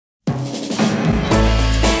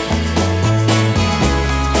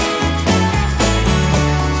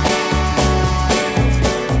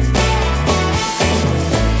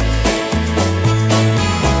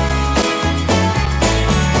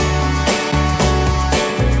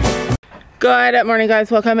Good morning, guys.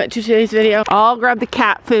 Welcome to today's video. I'll grab the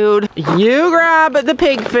cat food. You grab the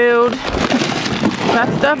pig food.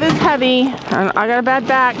 That stuff is heavy. And I got a bad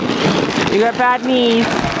back. You got bad knees.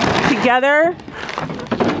 Together,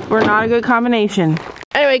 we're not a good combination.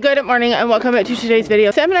 Anyway, good morning and welcome to today's video.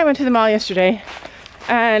 Sam and I went to the mall yesterday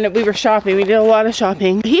and we were shopping. We did a lot of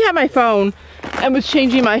shopping. He had my phone and was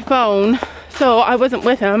changing my phone, so I wasn't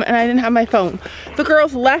with him and I didn't have my phone. The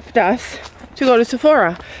girls left us to go to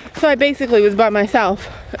Sephora, so I basically was by myself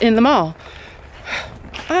in the mall.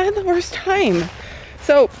 I had the worst time.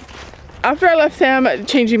 So after I left Sam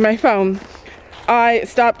changing my phone, I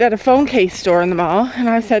stopped at a phone case store in the mall and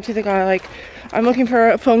I said to the guy, like, I'm looking for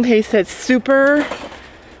a phone case that's super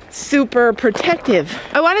protective.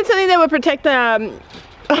 I wanted something that would protect the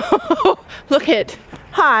oh, look it.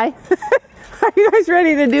 Hi. Are you guys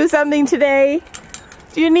ready to do something today?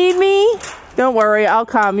 Do you need me? Don't worry, I'll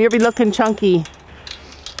come. You'll be looking chunky.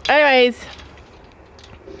 Anyways,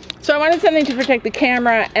 so I wanted something to protect the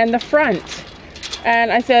camera and the front.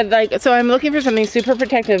 And I said, like, so I'm looking for something super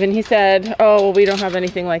protective. And he said, oh, we don't have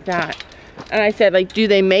anything like that. And I said, like, do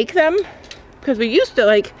they make them? Because we used to,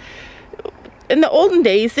 like, in the olden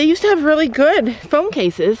days, they used to have really good phone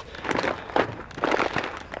cases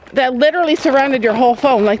that literally surrounded your whole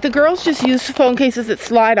phone. Like, the girls just use phone cases that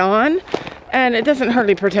slide on. And it doesn't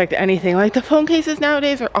hardly protect anything. Like, the phone cases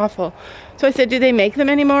nowadays are awful. So I said, do they make them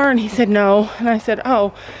anymore? And he said, no. And I said,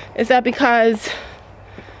 oh, is that because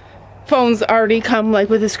phones already come, like,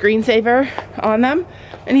 with a screensaver on them?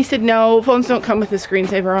 And he said, no, phones don't come with a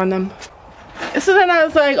screensaver on them. So then I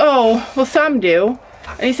was like, oh, well, some do.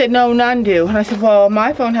 And he said, no, none do. And I said, well,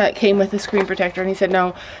 my phone came with a screen protector. And he said,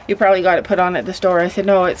 no, you probably got it put on at the store. I said,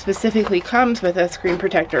 no, it specifically comes with a screen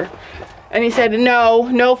protector. And he said, no,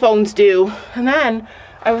 no phones do. And then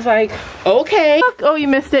I was like, okay. Oh, you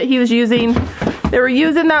missed it. They were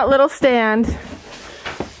using that little stand.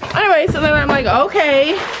 Anyway, so then I'm like,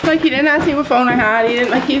 okay. Like, he didn't ask me what phone I had. He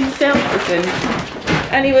didn't, like, he's a salesperson.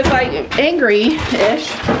 And he was like angry-ish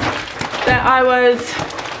that I was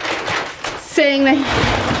saying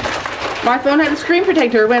that my phone had a screen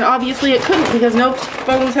protector when obviously it couldn't, because no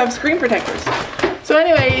phones have screen protectors. So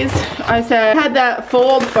anyways, I said, I had that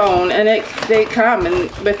fold phone and they come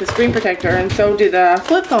with the screen protector, and so do the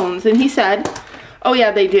flip phones. And he said, oh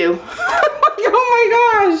yeah, they do.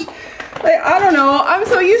 Oh my gosh. Like, I don't know. I'm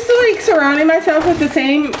so used to, like, surrounding myself with the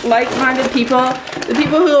same like-minded people, the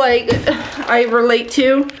people who, like, I relate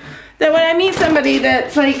to, that when I meet somebody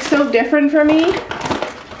that's, like, so different from me,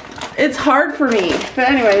 it's hard for me. But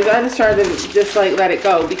anyways, I just tried to just, like, let it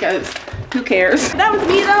go, because who cares? If that was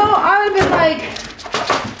me, though, I would have been like,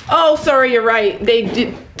 oh, sorry, you're right. They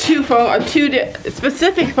did two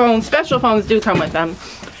specific phones, special phones do come with them.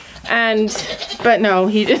 But no,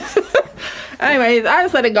 he just, anyways, I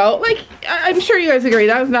just let it go. Like, I'm sure you guys agree,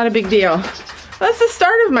 that was not a big deal. That's the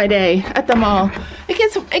start of my day at the mall. It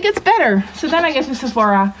gets better. So then I get to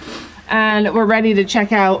Sephora and we're ready to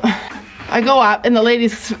check out. I go up and the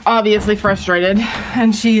lady's obviously frustrated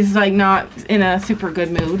and she's, like, not in a super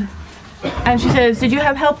good mood. And she says, did you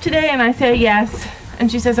have help today? And I say, yes.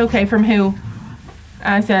 And she says, okay, from who?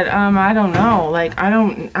 And I said, I don't know. Like,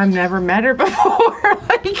 I've never met her before.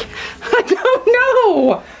 Like, I don't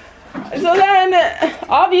know. So then,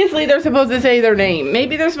 obviously, they're supposed to say their name.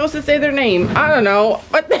 Maybe they're supposed to say their name. I don't know.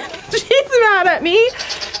 But then she's mad at me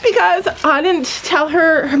because I didn't tell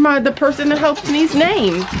her the person that helps me's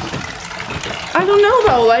name. I don't know,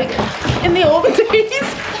 though. Like, in the olden days,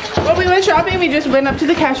 when we went shopping, we just went up to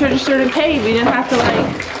the cash register and paid. We didn't have to,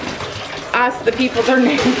 like, ask the people their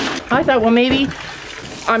name. I thought, well, maybe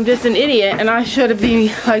I'm just an idiot and I should be,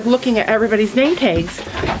 like, looking at everybody's name tags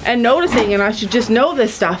and noticing, and I should just know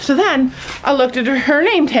this stuff. So then I looked at her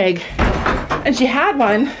name tag and she had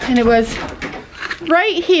one and it was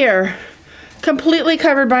right here, completely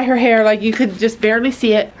covered by her hair. Like, you could just barely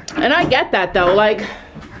see it. And I get that, though. Like,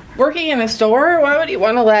 working in a store, why would you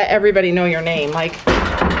want to let everybody know your name? Like,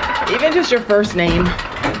 even just your first name.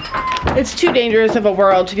 It's too dangerous of a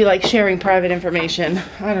world to be, like, sharing private information.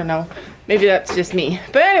 I don't know. Maybe that's just me.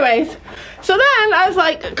 But anyways, so then I was,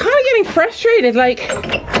 like, kind of getting frustrated. Like,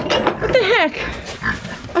 what the heck?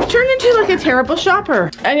 I've turned into, like, a terrible shopper.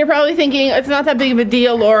 And you're probably thinking, it's not that big of a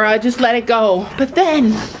deal, Laura. Just let it go. But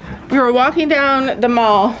then we were walking down the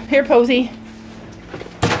mall. Here, Posey.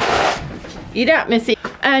 Eat up, Missy.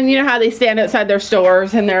 And you know how they stand outside their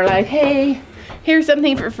stores and they're like, hey, here's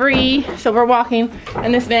something for free. So we're walking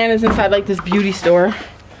and this man is inside, like, this beauty store.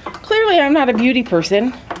 Clearly I'm not a beauty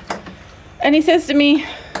person. And he says to me,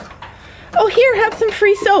 oh, here, have some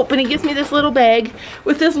free soap. And he gives me this little bag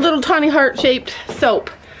with this little tiny heart-shaped soap.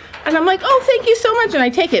 And I'm like, oh, thank you so much. And I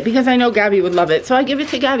take it because I know Gabby would love it. So I give it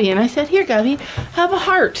to Gabby and I said, here, Gabby, have a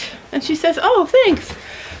heart. And she says, oh, thanks.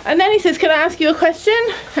 And then he says, can I ask you a question?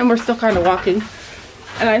 And we're still kind of walking.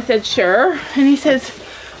 And I said, sure. And he says,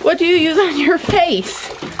 what do you use on your face?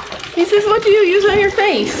 He says, what do you use on your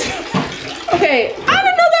face? Okay, I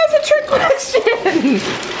didn't know that was a trick question.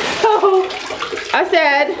 So I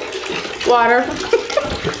said, water.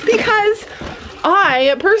 Because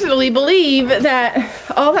I personally believe that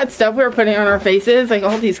all that stuff we were putting on our faces, like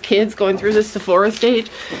all these kids going through this Sephora stage,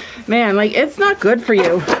 man, like it's not good for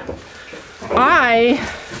you.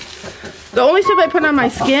 The only stuff I put on my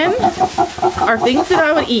skin are things that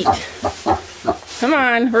I would eat. Come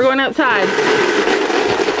on, we're going outside.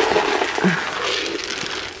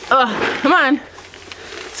 Come on.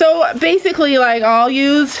 So basically, like, I'll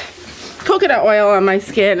use coconut oil on my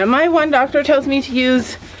skin, and my one doctor tells me to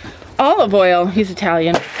use olive oil. He's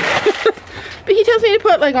Italian. But he tells me to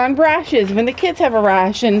put, like, on rashes when the kids have a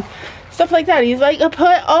rash and stuff like that. He's like,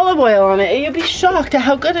 put olive oil on it. You'll be shocked at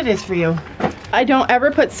how good it is for you. I don't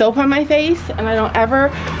ever put soap on my face, and I don't ever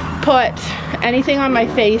put anything on my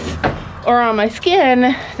face or on my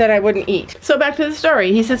skin that I wouldn't eat. So back to the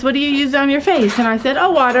story. He says, what do you use on your face? And I said,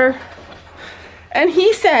 oh, water. And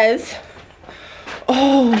he says,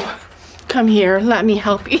 oh, come here, let me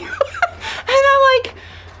help you. And I'm like,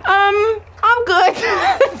 I'm good.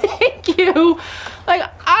 Thank you. Like,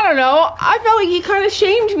 I don't know. I felt like he kind of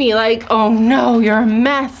shamed me. Like, oh no, you're a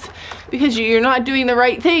mess because you're not doing the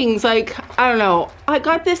right things. Like, I don't know. I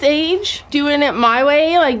got this age doing it my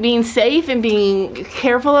way, like being safe and being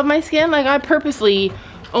careful of my skin. Like, I purposely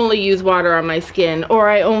only use water on my skin, or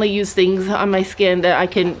I only use things on my skin that I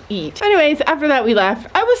can eat. Anyways, after that we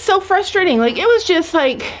left. I was so frustrating. Like, it was just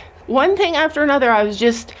like one thing after another. I was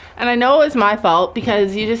just, and I know it's my fault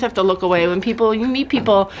because you just have to look away when you meet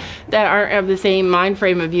people that aren't of the same mind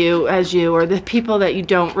frame of you as you, or the people that you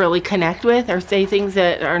don't really connect with, or say things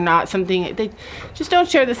that are not something, they just don't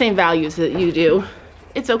share the same values that you do.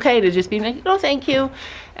 It's okay to just be like, no, thank you,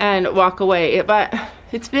 and walk away. But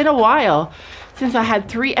it's been a while since I had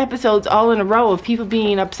 3 episodes all in a row of people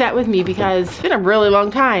being upset with me, because it's been a really long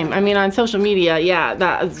time. I mean, on social media, yeah,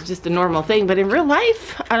 that is just a normal thing, but in real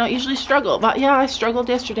life, I don't usually struggle. But yeah, I struggled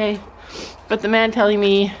yesterday. But the man telling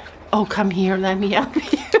me, oh, come here, let me help you.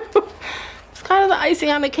 It's kind of the icing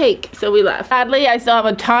on the cake. So we left. Sadly, I still have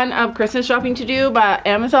a ton of Christmas shopping to do, but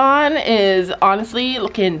Amazon is honestly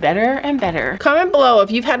looking better and better. Comment below if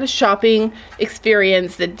you've had a shopping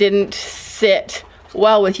experience that didn't sit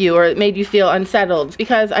well with you, or it made you feel unsettled,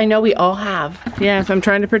 because I know we all have. Yes, I'm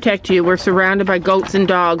trying to protect you. We're surrounded by goats and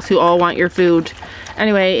dogs who all want your food.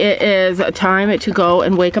 Anyway, it is time to go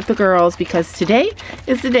and wake up the girls, because today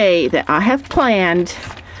is the day that I have planned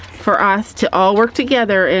for us to all work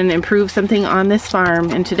together and improve something on this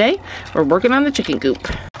farm. And today we're working on the chicken coop.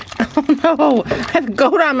 Oh no, I have a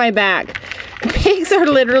goat on my back. Pigs are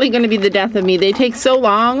literally going to be the death of me. They take so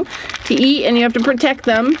long to eat, and you have to protect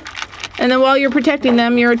them. And then while you're protecting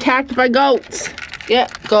them, you're attacked by goats.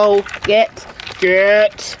 Get.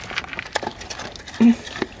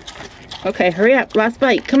 Okay, hurry up. Last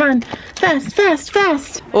bite. Come on.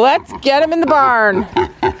 Fast. Let's get him in the barn.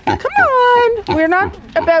 Come on. We're not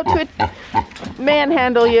about to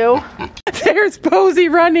manhandle you. There's Posey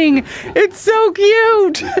running. It's so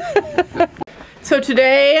cute. So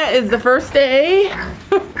today is the first day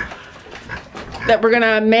that we're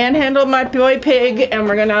gonna manhandle my boy pig, and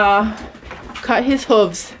we're gonna cut his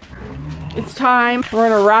hooves. It's time. We're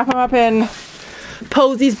gonna wrap him up in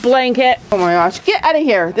Posey's blanket. Oh my gosh, get out of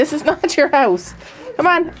here. This is not your house. Come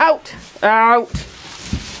on, out.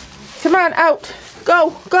 Come on, out.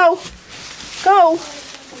 Go.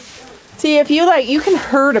 See, if you like, you can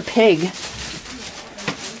herd a pig.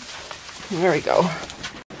 There we go.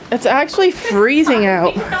 It's actually freezing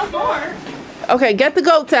out. Okay, get the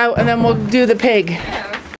goats out and then we'll do the pig.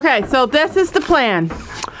 Okay, so this is the plan.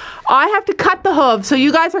 I have to cut the hooves, so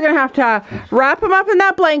you guys are going to have to wrap him up in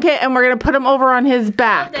that blanket, and we're going to put him over on his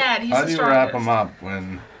back. Dad, he's How do you wrap him up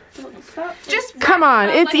when... Just come on,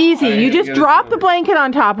 it's easy. You just drop the blanket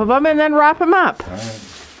on top of him and then wrap him up.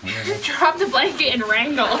 Drop the blanket and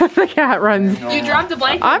wrangle. The cat runs. You drop the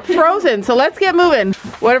blanket. I'm frozen, so let's get moving.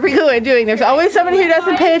 What are we doing? There's always somebody who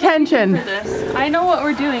doesn't pay attention. I know what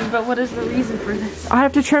we're doing, but what is the reason for this? I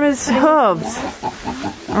have to trim his hooves.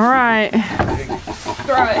 All right.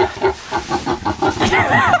 Throw it.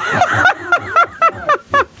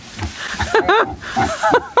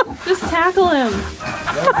 Just tackle him.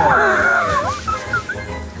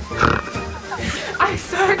 I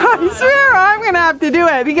swear I'm gonna have to do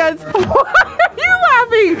it, because why are you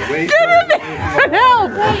laughing? Get in there and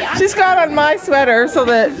help. She's got on my sweater so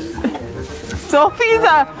that Sophie's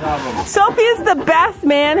the best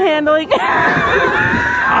manhandling.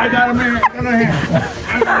 I got him here. Come on here.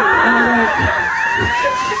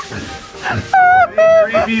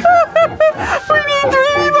 Three people. We need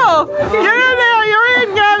 3 people. You're in there. You're in,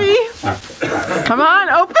 Gabby. Come on,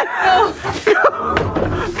 open.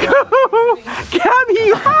 Go. Gabby,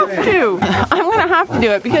 you have to. I'm going to have to do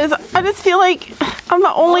it because I just feel like I'm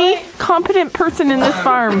the only competent person in this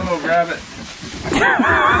farm. Go grab it.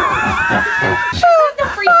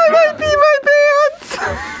 I might pee my pants.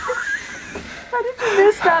 How did you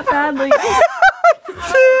miss that badly?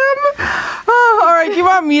 Sam. Oh, all right, do you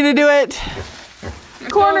want me to do it?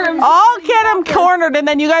 Corner him. I'll get him cornered and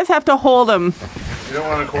then you guys have to hold him. You don't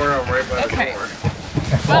want to corner him right by the door.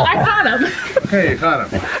 Well, I caught him. Okay, you caught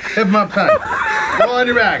him. Hip him up tight. Roll on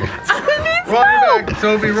your back. Roll on your back.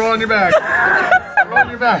 Sophie, roll on your back. Roll on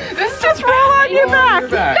your back. Just roll on your back.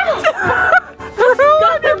 Roll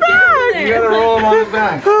on your back. You gotta roll him on his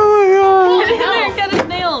back. Oh Get in there and get his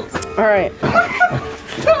nails. my god. All right.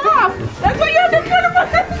 Stop. That's what you have to put him on.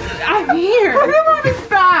 I'm here. Put him on his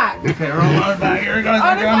back. Okay, roll him on his back. Here he goes.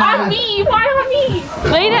 On his On me. Why on me?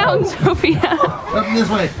 Lay down, Sophia. Up this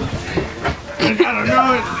way. You gotta do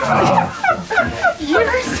it.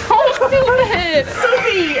 You're so stupid.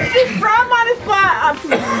 Sophie, just grab him on his back.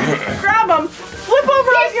 Grab him. Flip over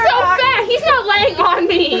on He's your so back. fat. He's not laying on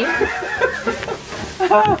me.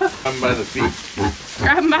 I'm by the feet.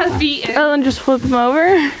 Grab him by the feet. Oh, and just flip him over?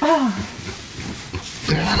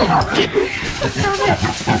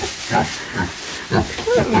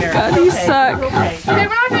 God, you suck. Okay. Okay, we're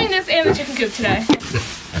not doing this and the chicken coop today.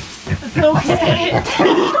 It's okay.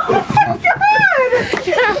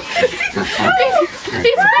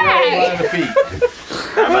 He's By fat. the feet.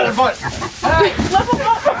 By the foot. Alright, flip him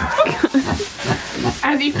up.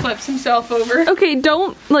 As he flips himself over. Okay,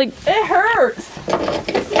 don't, like... It hurts.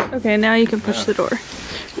 Okay, now you can push the door. How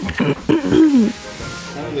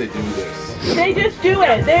do they do this? They just do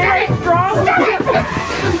it. They're like strong.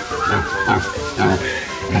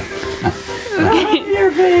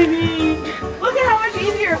 Here, baby. Look at how much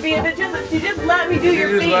easier it'd be if you just let me do your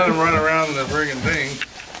You just feet. let him run around the friggin' thing,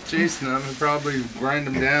 chasing them, and probably grind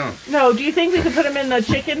them down. No, do you think we could put him in the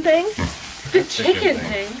chicken thing? The chicken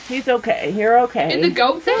thing. He's okay. You're okay. In the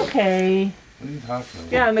goat thing? Okay. What are you talking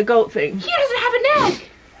about? Yeah, in the goat thing. He doesn't have a neck.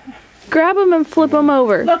 Grab him and flip him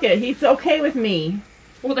over. Look it, he's okay with me.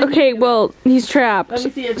 Well, then Okay, well, he's trapped. Let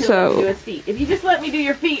me see if he'll let me do So, his feet. If you just let me do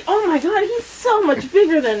your feet. Oh my god, he's so much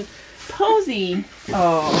bigger than Posey.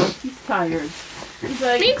 Oh, he's tired. He's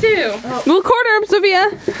like, me too. we'll corner him,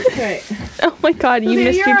 Sophia. okay. Oh my god, you Sophia,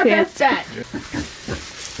 missed you're your our chance. best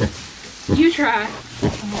bet. You try.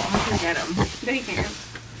 Oh, I can get him. Then you can.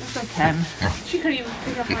 Yes, I can. She couldn't even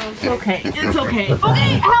pick up her own. It's okay. It's okay.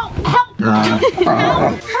 Okay, help! Help!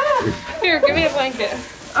 Here, give me a blanket.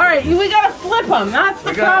 Alright, we gotta flip him. That's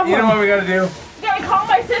the problem. You know what we gotta do? We gotta call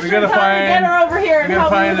my sister We gotta and tell her to get find- her over here and We gotta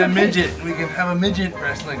help me find with a the midget. We can have a midget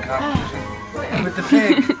wrestling competition with the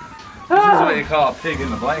pig. This is what you call a pig in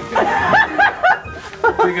the blanket.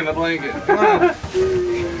 Pig in the blanket. Come on.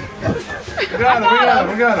 We got him.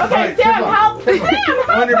 We got him. Okay, Right, Sam, tip help! him. Sam, help!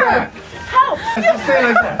 On your back. Help! Just stay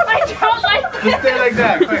like that. I don't like Just this. stay like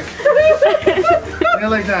that. Quick. Stay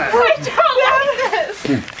like that. I don't like this.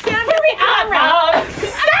 Sam, give me out, Rob!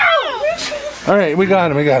 All right, we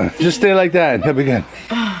got him. We got him. Just stay like that. He'll be good.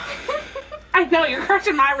 I know, you're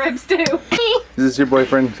crushing my ribs too. Is this your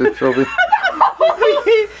boyfriend, Sophie?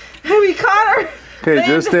 We caught her! Okay,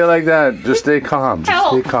 just stay like that. Just stay calm. Just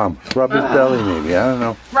stay calm. Rub his belly, maybe. I don't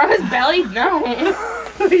know. Rub his belly? No.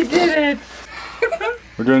 We did it!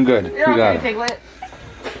 We're doing good. You're We got okay, him. Piglet.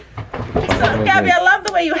 So, Gabby, I love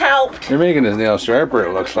the way you helped. You're making his nails sharper,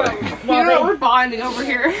 it looks like. You know what? We're bonding over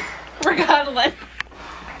here. We're cuddling.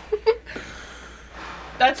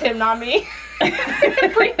 That's him, not me.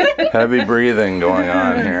 Heavy breathing going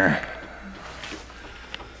on here.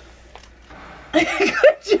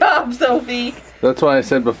 Good job, Sophie. That's why I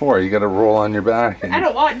said before, you gotta roll on your back. I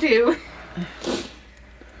don't want to.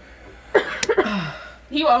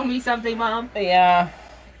 You owe me something, Mom. Yeah.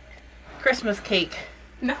 Christmas cake.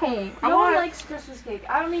 No, No one I likes Christmas cake.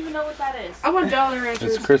 I don't even know what that is. want Jolly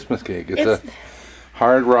Ranchers. It's Christmas cake. It's a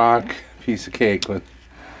hard rock piece of cake with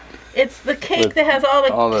It's the cake With that has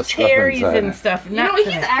all the stuff cherries inside and it. stuff. You know, he's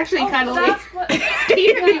actually cuddly. That's what, He's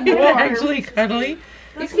getting He's warm. actually cuddly.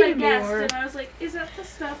 that's He's what I getting guessed. warm. And I was like, is that the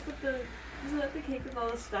stuff with the... Is that the cake with all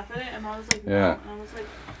the stuff in it? And I was like, no. Yeah. And I was like,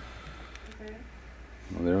 okay.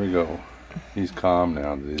 Well, there we go. He's calm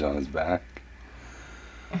now that he's on his back.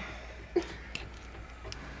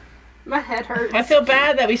 My head hurts. I feel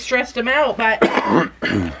bad that we stressed him out, but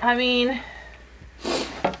I mean,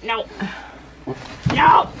 No.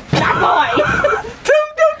 No, that boy.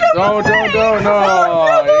 No. You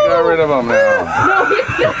got rid of him now. No, he's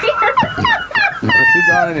still here. He's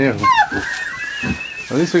on you.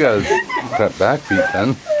 At least we got that back feet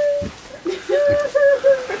then.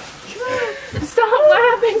 Stop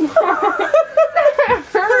laughing, Mom. That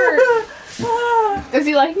hurt. Does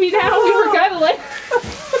he like me now? We were kind of like.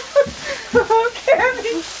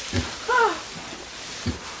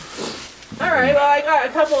 All right, well, I got a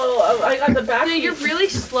couple of, I got the back. Dude, you're really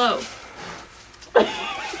slow.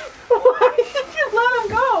 Why did you let him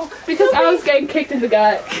go? Because I was getting kicked in the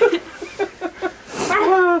gut.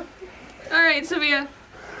 Alright, Sylvia.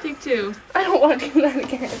 Take 2. I don't want to do that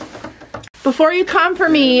again. Before you come for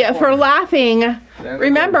me for laughing,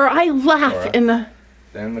 remember, I laugh in the...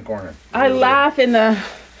 Stand in the corner. I laugh in the...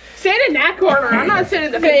 Stand in that corner. I'm not sitting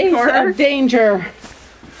in the face big corner. of danger.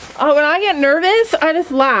 Oh, when I get nervous, I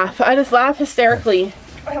just laugh. I just laugh hysterically.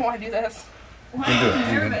 I don't want to do this. You can do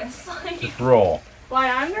it. Nervous. Just roll. Why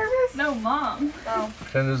I'm nervous? No, Mom. Oh.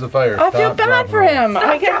 Pretend there's a fire. I feel Stop, bad drop, for roll. him.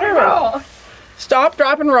 I get Stop, nervous. roll. Stop,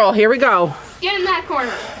 drop, and roll. Here we go. Get in that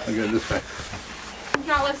corner. I'll get this way. I'm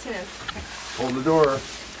not listening. Hold the door.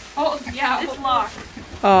 Oh, yeah. It's locked.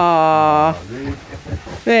 Aww.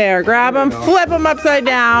 There, grab him, flip him upside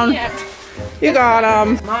down. Yeah. You got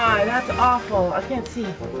him. My, that's awful. I can't see.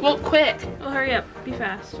 Well, quick. Well, hurry up. Be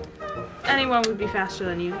fast. Anyone would be faster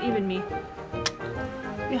than you, even me.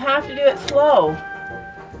 You have to do it slow.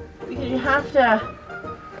 Because you have to...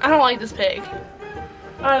 I don't like this pig.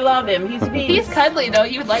 I love him. He's being... He's cuddly, though.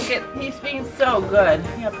 You would like it. He's being so good.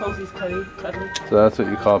 Yeah, Posey's cuddly. So that's what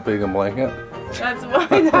you call a pig and blanket? That's why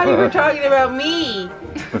I thought you were talking about me.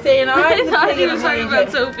 Saying I I was thought the pig he in was the talking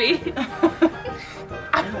blanket. about Sophie.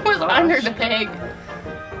 I was under the pig.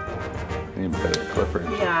 You pet it, Clifford.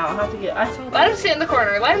 Yeah, I'll have to get... Let him sit in the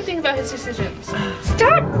corner. Let him think about his decisions.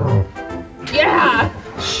 Stop! Yeah!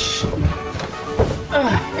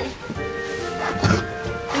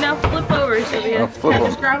 Now flip over, Oh, Sylvia. flip him.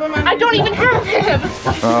 Just grab him. I don't even have him!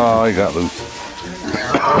 Oh, he got loose.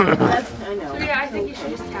 I know. Yeah, I think you should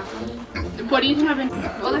just tap him. What do you have in?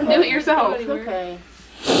 Well, then do it yourself. It's okay.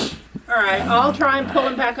 Alright, I'll try and pull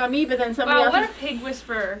him back on me, but then somebody Wow, else... what a pig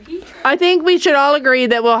whisperer. I think we should all agree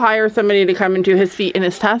that we'll hire somebody to come and do his feet and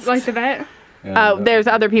his tusks. Like the vet? Yeah, There's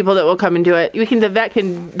other people that will come and do it. We can, the vet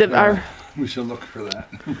can... we should look for that.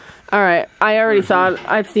 Alright, I already saw it.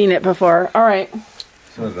 I've seen it before. Alright.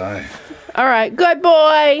 So did I. Alright, good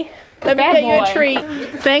boy. Let me Bad get you boy. a treat.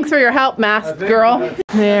 Thanks for your help, masked girl.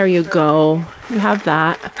 There you go. You have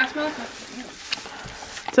that. I smell it.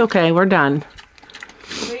 It's okay, we're done.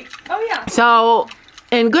 Wait. Oh, yeah. So,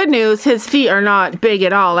 in good news, his feet are not big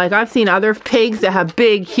at all. Like, I've seen other pigs that have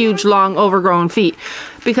big, huge, long, overgrown feet.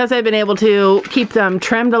 Because I've been able to keep them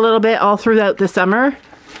trimmed a little bit all throughout the summer,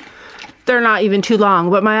 they're not even too long.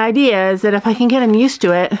 But my idea is that if I can get them used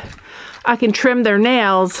to it, I can trim their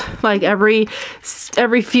nails like every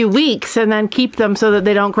few weeks and then keep them so that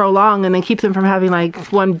they don't grow long and then keep them from having like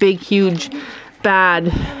one big, huge,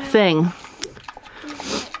 bad thing.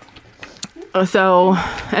 So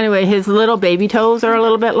anyway, his little baby toes are a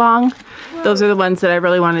little bit long. Those are the ones that I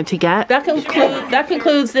really wanted to get. That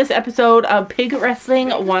concludes this episode of Pig Wrestling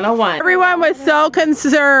 101. Everyone was so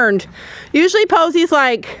concerned. Usually Posey's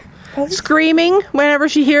like screaming whenever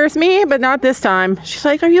she hears me, but not this time. She's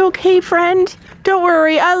like, "Are you okay, friend? Don't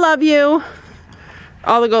worry, I love you."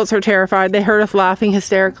 All the goats are terrified. They heard us laughing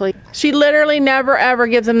hysterically. She literally never ever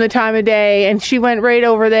gives him the time of day, and she went right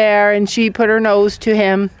over there and she put her nose to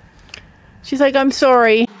him. She's like, "I'm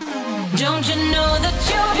sorry." Don't you know that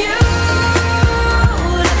you're beautiful?